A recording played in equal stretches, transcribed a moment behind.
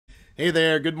Hey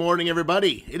there, good morning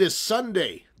everybody. It is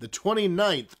Sunday, the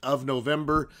 29th of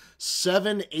November,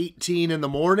 7:18 in the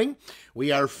morning.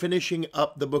 We are finishing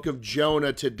up the book of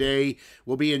Jonah today.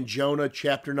 We'll be in Jonah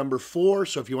chapter number 4,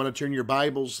 so if you want to turn your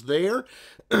Bibles there,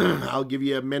 I'll give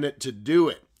you a minute to do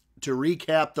it. To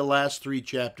recap the last 3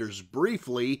 chapters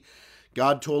briefly,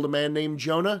 God told a man named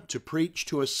Jonah to preach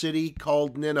to a city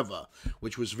called Nineveh,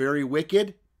 which was very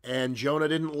wicked, and Jonah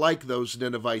didn't like those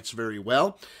Ninevites very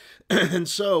well. And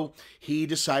so he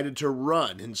decided to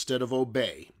run instead of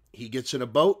obey. He gets in a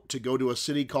boat to go to a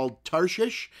city called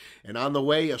Tarshish, and on the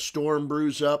way a storm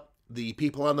brews up. The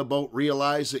people on the boat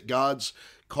realize that God's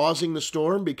causing the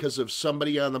storm because of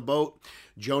somebody on the boat.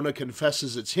 Jonah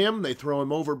confesses it's him. They throw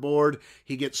him overboard.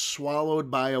 He gets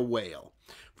swallowed by a whale.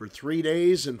 For 3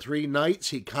 days and 3 nights,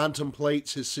 he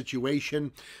contemplates his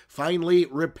situation, finally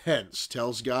repents,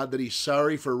 tells God that he's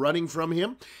sorry for running from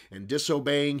him and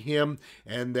disobeying him,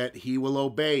 and that he will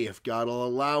obey if God will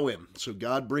allow him. So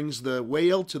God brings the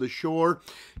whale to the shore.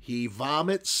 He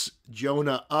vomits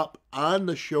Jonah up on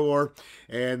the shore,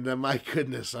 and my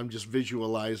goodness, I'm just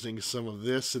visualizing some of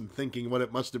this and thinking what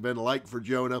it must have been like for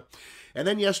Jonah. And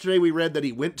then yesterday we read that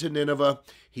he went to Nineveh.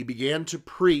 He began to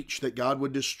preach that God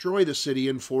would destroy the city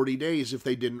in 40 days if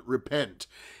they didn't repent.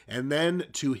 And then,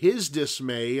 to his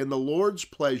dismay and the Lord's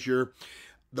pleasure,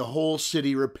 the whole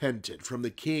city repented, from the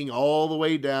king all the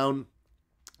way down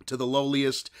to the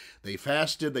lowliest. They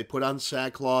fasted, they put on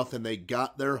sackcloth, and they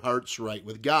got their hearts right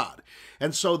with God.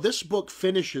 And so this book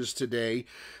finishes today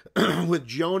with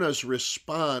Jonah's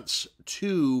response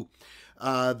to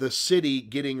the city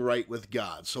getting right with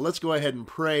God. So let's go ahead and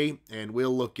pray, and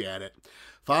we'll look at it.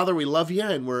 Father, we love you,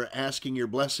 and we're asking your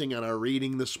blessing on our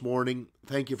reading this morning.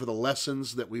 Thank you for the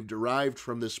lessons that we've derived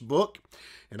from this book,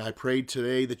 and I pray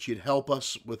today that you'd help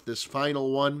us with this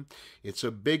final one. It's a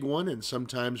big one, and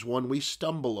sometimes one we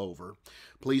stumble over.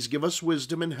 Please give us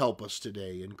wisdom and help us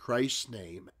today. In Christ's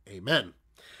name, amen.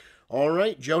 All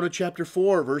right, Jonah chapter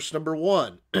 4, verse number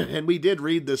 1. And we did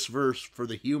read this verse for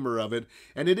the humor of it,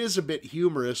 and it is a bit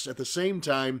humorous. At the same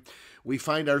time, we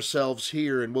find ourselves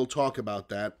here, and we'll talk about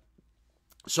that.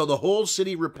 So the whole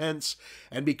city repents,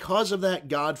 and because of that,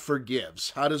 God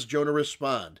forgives. How does Jonah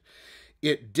respond?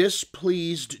 It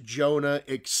displeased Jonah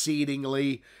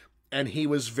exceedingly, and he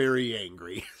was very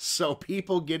angry. So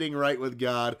people getting right with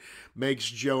God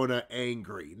makes Jonah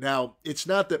angry. Now, it's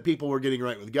not that people were getting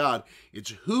right with God.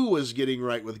 It's who was getting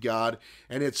right with God,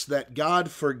 and it's that God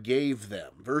forgave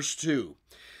them. Verse 2,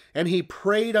 and he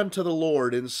prayed unto the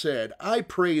Lord and said, I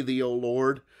pray thee, O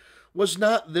Lord, was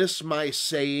not this my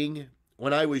saying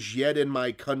when I was yet in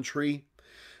my country?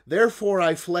 Therefore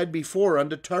I fled before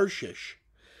unto Tarshish.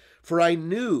 For I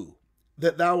knew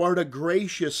that thou art a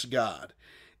gracious God,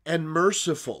 and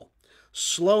merciful,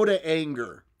 slow to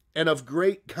anger, and of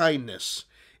great kindness,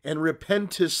 and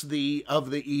repentest thee of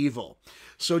the evil.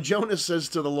 So Jonah says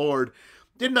to the Lord,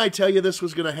 didn't I tell you this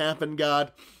was going to happen,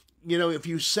 God? You know, if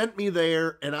you sent me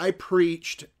there and I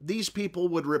preached, these people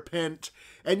would repent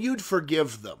and you'd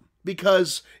forgive them.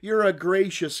 Because you're a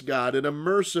gracious God and a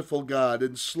merciful God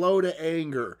and slow to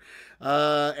anger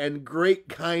and great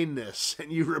kindness,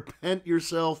 and you repent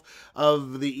yourself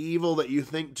of the evil that you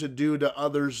think to do to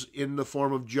others in the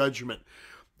form of judgment.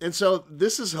 And so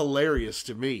this is hilarious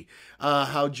to me,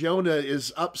 how Jonah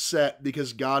is upset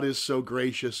because God is so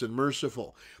gracious and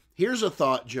merciful. Here's a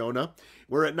thought, Jonah.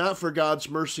 Were it not for God's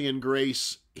mercy and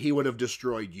grace, he would have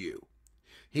destroyed you.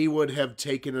 He would have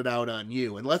taken it out on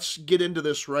you. And let's get into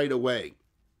this right away.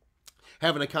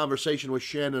 Having a conversation with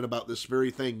Shannon about this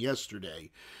very thing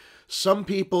yesterday. Some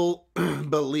people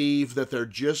believe that they're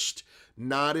just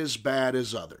not as bad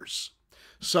as others.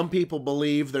 Some people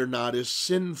believe they're not as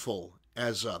sinful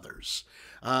as others.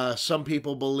 Some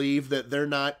people believe that they're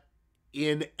not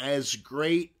in as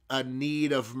great a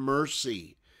need of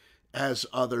mercy as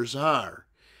others are.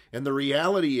 And the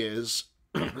reality is,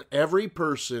 every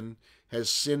person has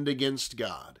sinned against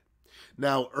God.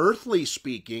 Now, earthly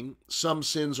speaking, some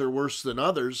sins are worse than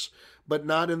others, but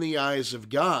not in the eyes of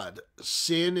God.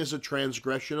 Sin is a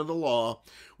transgression of the law,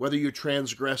 whether you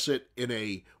transgress it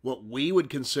in what we would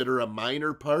consider a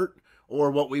minor part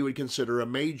or what we would consider a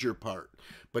major part.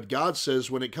 But God says,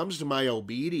 when it comes to my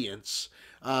obedience,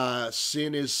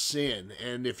 sin is sin,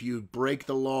 and if you break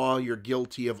the law, you're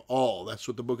guilty of all. That's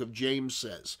what the book of James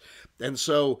says. And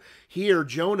so here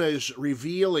Jonah is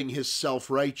revealing his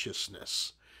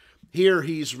self-righteousness. Here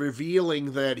he's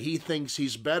revealing that he thinks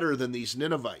he's better than these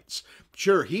Ninevites.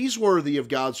 Sure, he's worthy of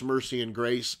God's mercy and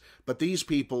grace, but these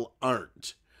people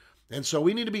aren't. And so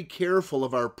we need to be careful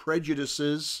of our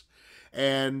prejudices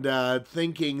and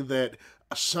thinking that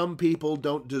some people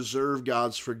don't deserve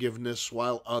God's forgiveness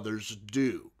while others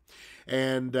do.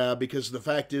 And because the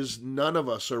fact is, none of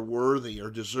us are worthy or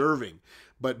deserving.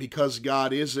 But because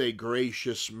God is a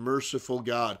gracious, merciful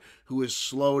God who is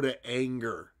slow to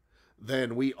anger,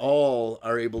 then we all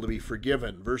are able to be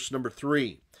forgiven. Verse number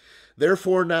 3.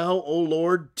 Therefore now, O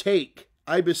Lord, take,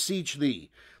 I beseech thee,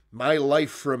 my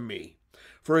life from me.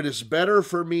 For it is better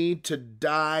for me to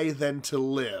die than to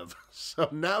live. So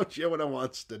now Jonah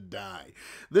wants to die.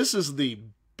 This is the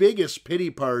biggest pity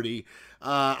party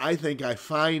I think I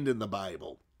find in the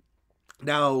Bible.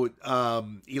 Now,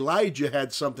 Elijah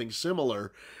had something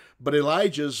similar, but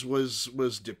Elijah's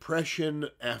was depression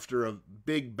after a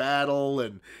big battle,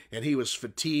 and he was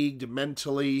fatigued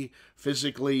mentally,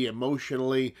 physically,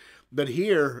 emotionally. But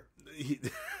here,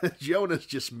 Jonah's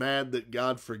just mad that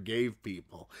God forgave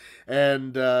people,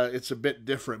 and it's a bit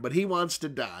different. But he wants to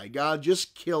die. God,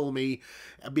 just kill me.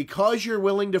 Because you're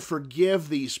willing to forgive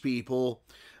these people,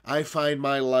 I find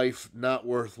my life not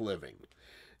worth living.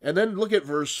 And then look at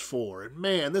verse 4. And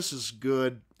man, this is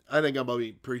good. I think I'm going to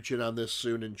be preaching on this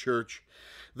soon in church.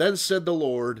 Then said the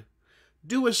Lord,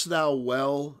 doest thou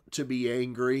well to be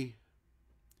angry?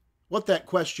 What that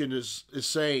question is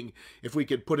saying, if we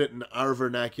could put it in our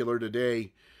vernacular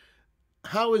today,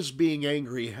 how is being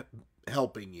angry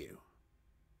helping you?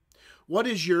 What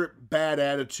is your bad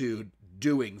attitude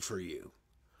doing for you?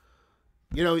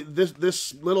 You know,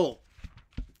 this little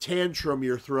tantrum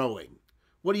you're throwing,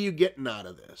 what are you getting out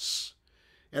of this?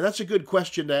 And that's a good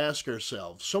question to ask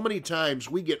ourselves. So many times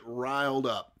we get riled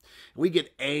up, we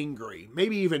get angry,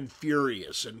 maybe even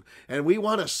furious, and we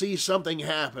want to see something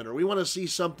happen, or we want to see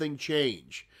something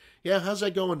change. Yeah, how's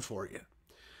that going for you?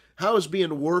 How is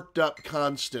being worked up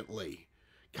constantly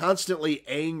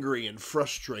angry and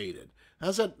frustrated?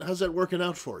 How's that working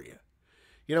out for you?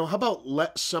 You know, how about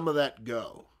let some of that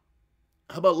go?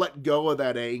 How about let go of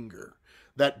that anger,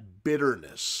 that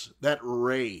bitterness, that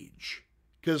rage?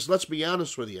 Because let's be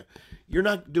honest with you, you're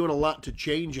not doing a lot to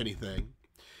change anything.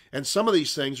 And some of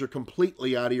these things are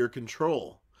completely out of your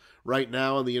control. Right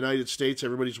now in the United States,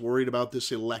 everybody's worried about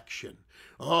this election.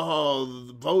 Oh,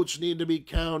 the votes need to be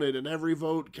counted, and every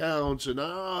vote counts, and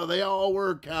they all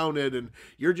were counted, and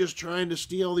you're just trying to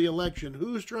steal the election.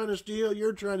 Who's trying to steal?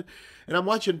 You're trying to... And I'm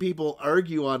watching people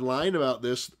argue online about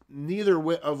this, neither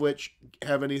of which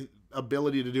have any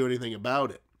ability to do anything about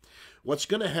it. What's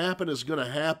going to happen is going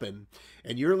to happen,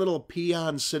 and your little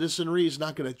peon citizenry is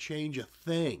not going to change a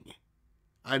thing.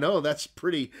 I know that's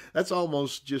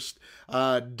almost just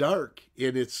dark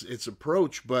in its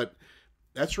approach, but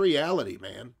that's reality,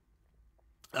 man.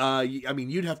 I mean,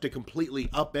 you'd have to completely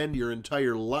upend your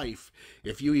entire life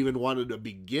if you even wanted to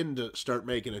begin to start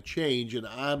making a change, and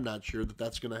I'm not sure that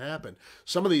that's going to happen.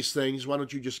 Some of these things, why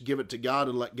don't you just give it to God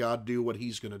and let God do what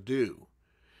he's going to do?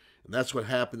 And that's what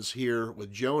happens here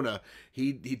with Jonah.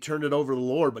 He turned it over to the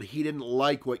Lord, but he didn't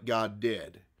like what God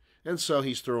did. And so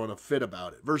he's throwing a fit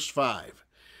about it. Verse 5.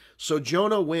 So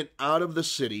Jonah went out of the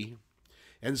city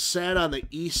and sat on the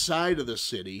east side of the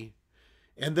city,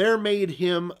 and there made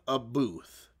him a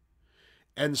booth,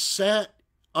 and sat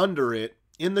under it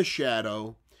in the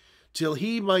shadow, till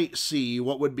he might see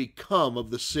what would become of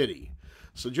the city.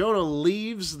 So Jonah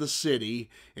leaves the city,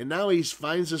 and now he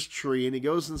finds this tree, and he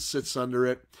goes and sits under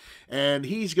it, and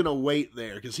he's going to wait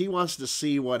there, because he wants to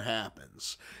see what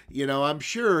happens. You know, I'm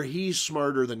sure he's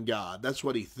smarter than God. That's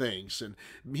what he thinks, and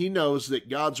he knows that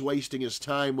God's wasting his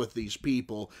time with these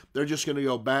people. They're just going to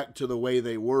go back to the way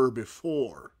they were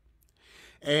before.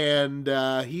 And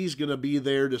he's going to be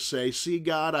there to say, see,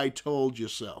 God, I told you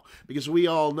so. Because we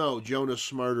all know Jonah's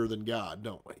smarter than God,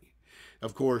 don't we?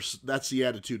 Of course, that's the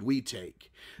attitude we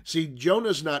take. See,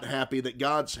 Jonah's not happy that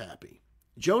God's happy.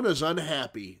 Jonah's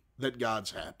unhappy that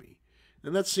God's happy.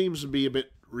 And that seems to be a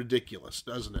bit ridiculous,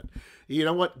 doesn't it? You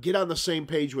know what? Get on the same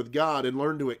page with God and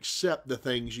learn to accept the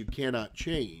things you cannot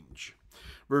change.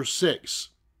 Verse 6,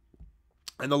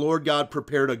 and the Lord God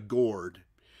prepared a gourd,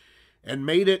 and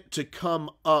made it to come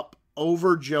up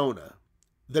over Jonah,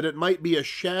 that it might be a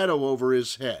shadow over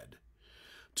his head,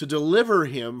 to deliver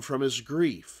him from his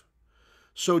grief.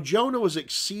 So Jonah was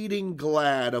exceeding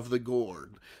glad of the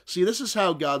gourd. See, this is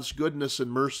how God's goodness and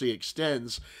mercy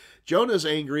extends. Jonah's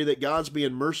angry that God's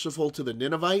being merciful to the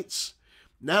Ninevites.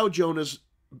 Now Jonah's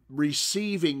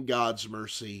receiving God's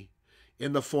mercy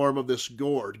in the form of this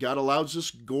gourd. God allows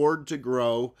this gourd to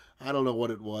grow. I don't know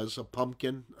what it was, a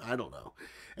pumpkin? I don't know.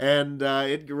 And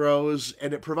it grows,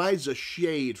 and it provides a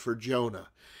shade for Jonah.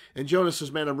 And Jonah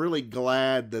says, man, I'm really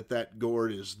glad that that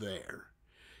gourd is there.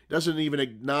 Doesn't even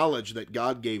acknowledge that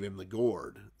God gave him the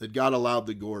gourd, that God allowed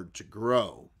the gourd to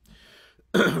grow.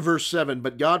 Verse 7,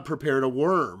 but God prepared a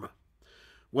worm.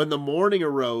 When the morning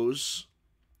arose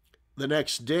the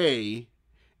next day,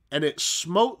 and it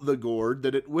smote the gourd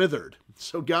that it withered.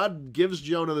 So God gives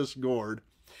Jonah this gourd,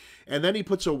 and then he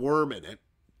puts a worm in it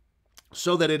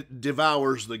so that it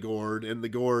devours the gourd, and the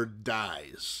gourd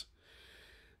dies.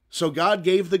 So God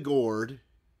gave the gourd,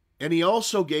 and he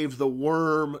also gave the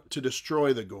worm to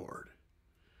destroy the gourd.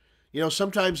 You know,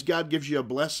 sometimes God gives you a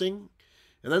blessing,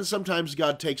 and then sometimes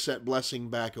God takes that blessing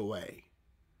back away.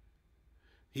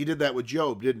 He did that with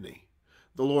Job, didn't he?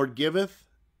 The Lord giveth,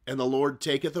 and the Lord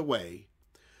taketh away.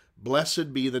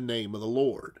 Blessed be the name of the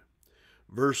Lord.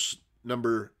 Verse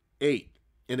number 8.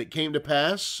 And it came to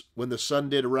pass, when the sun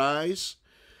did rise,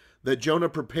 that Jonah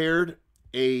prepared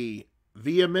a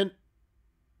vehement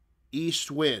east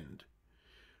wind.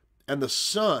 And the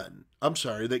sun,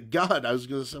 that God, I was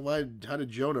going to say, how did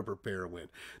Jonah prepare a wind?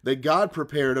 That God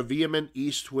prepared a vehement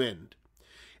east wind.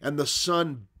 And the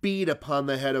sun beat upon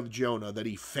the head of Jonah, that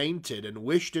he fainted and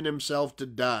wished in himself to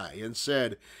die, and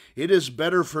said, It is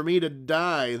better for me to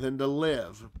die than to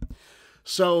live.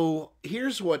 So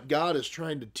here's what God is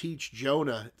trying to teach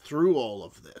Jonah through all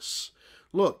of this.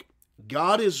 Look,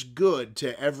 God is good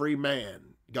to every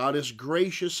man. God is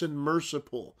gracious and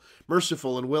merciful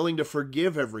and willing to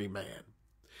forgive every man.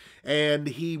 And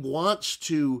he wants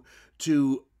to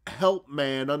help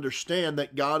man understand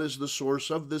that God is the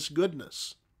source of this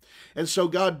goodness. And so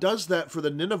God does that for the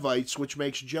Ninevites, which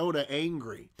makes Jonah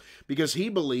angry, because he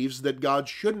believes that God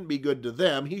shouldn't be good to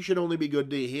them. He should only be good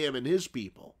to him and his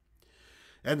people.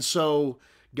 And so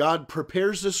God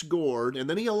prepares this gourd, and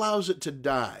then he allows it to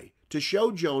die, to show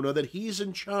Jonah that he's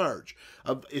in charge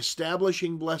of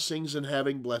establishing blessings and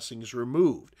having blessings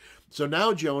removed. So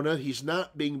now Jonah, he's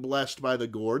not being blessed by the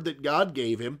gourd that God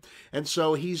gave him, and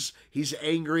so he's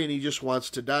angry and he just wants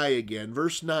to die again.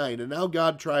 Verse 9, and now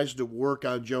God tries to work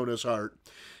on Jonah's heart.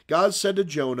 God said to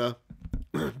Jonah,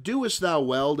 Doest thou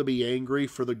well to be angry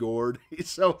for the gourd?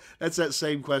 So that's that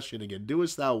same question again.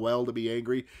 Doest thou well to be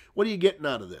angry? What are you getting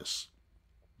out of this?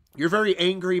 You're a very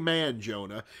angry man,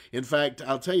 Jonah. In fact,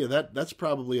 I'll tell you, that's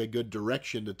probably a good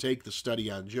direction to take the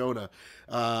study on Jonah.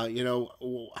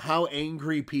 How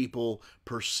angry people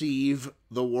perceive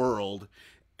the world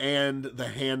and the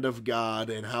hand of God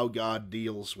and how God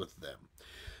deals with them.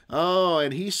 Oh,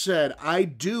 and he said, I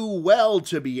do well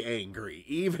to be angry,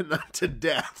 even unto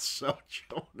death. So,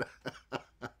 Jonah,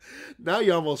 now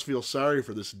you almost feel sorry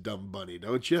for this dumb bunny,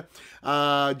 don't you?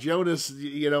 Jonas,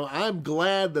 I'm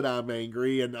glad that I'm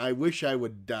angry, and I wish I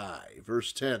would die.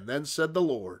 Verse 10, then said the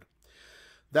Lord,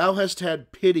 Thou hast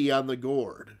had pity on the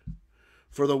gourd,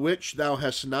 for the which thou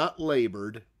hast not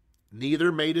labored,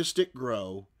 neither madest it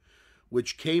grow,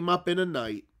 which came up in a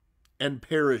night, and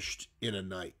perished in a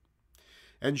night.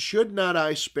 And should not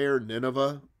I spare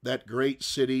Nineveh, that great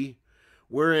city,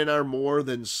 wherein are more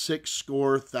than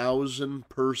 60,000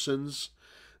 persons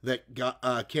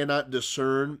that cannot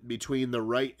discern between the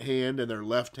right hand and their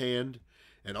left hand,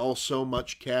 and also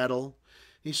much cattle?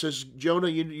 He says, Jonah,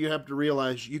 you have to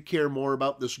realize you care more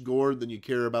about this gourd than you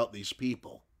care about these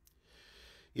people.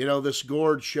 This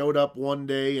gourd showed up one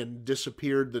day and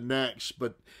disappeared the next,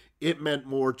 but it meant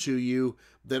more to you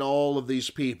than all of these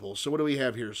people. So what do we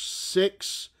have here?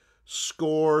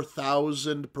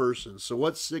 60,000 persons. So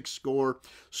what's 6 score?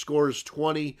 Score is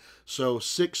 20. So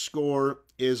 6 score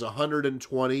is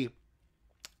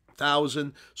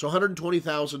 120,000. So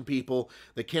 120,000 people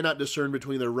that cannot discern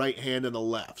between their right hand and the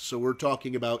left. So we're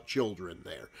talking about children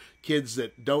there. Kids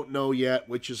that don't know yet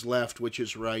which is left, which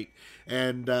is right.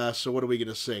 And so what are we going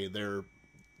to say? They're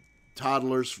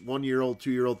toddlers, 1-year-old,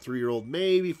 2-year-old, 3-year-old,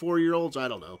 maybe 4-year-olds. I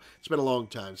don't know. It's been a long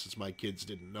time since my kids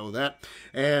didn't know that.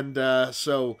 And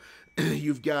so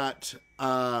you've got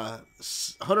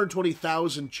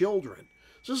 120,000 children.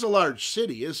 So this is a large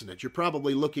city, isn't it? You're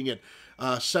probably looking at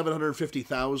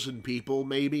 750,000 people,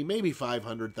 maybe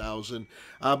 500,000.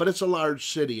 But it's a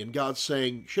large city, and God's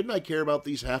saying, shouldn't I care about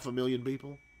these 500,000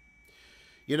 people?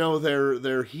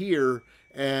 They're here,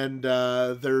 and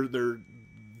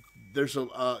there's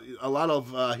a lot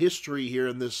of history here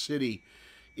in this city.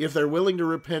 If they're willing to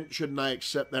repent, shouldn't I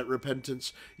accept that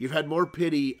repentance? You've had more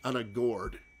pity on a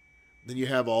gourd than you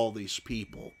have all these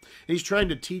people. And he's trying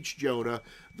to teach Jonah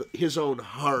his own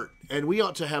heart. And we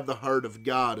ought to have the heart of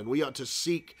God, and we ought to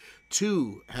seek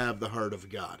to have the heart of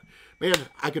God. Man,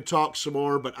 I could talk some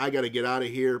more, but I got to get out of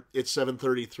here. It's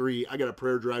 7:33. I got a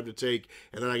prayer drive to take,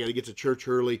 and then I got to get to church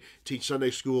early, teach Sunday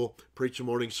school, preach the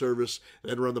morning service,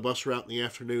 and then run the bus route in the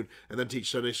afternoon, and then teach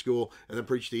Sunday school, and then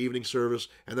preach the evening service,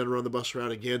 and then run the bus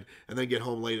route again, and then get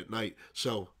home late at night.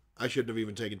 So I shouldn't have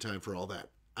even taken time for all that.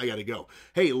 I got to go.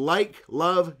 Hey, like,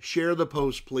 love, share the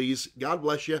post, please. God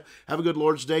bless you. Have a good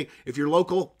Lord's Day. If you're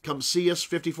local, come see us,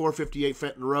 5458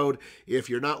 Fenton Road. If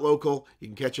you're not local, you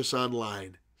can catch us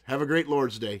online. Have a great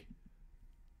Lord's Day.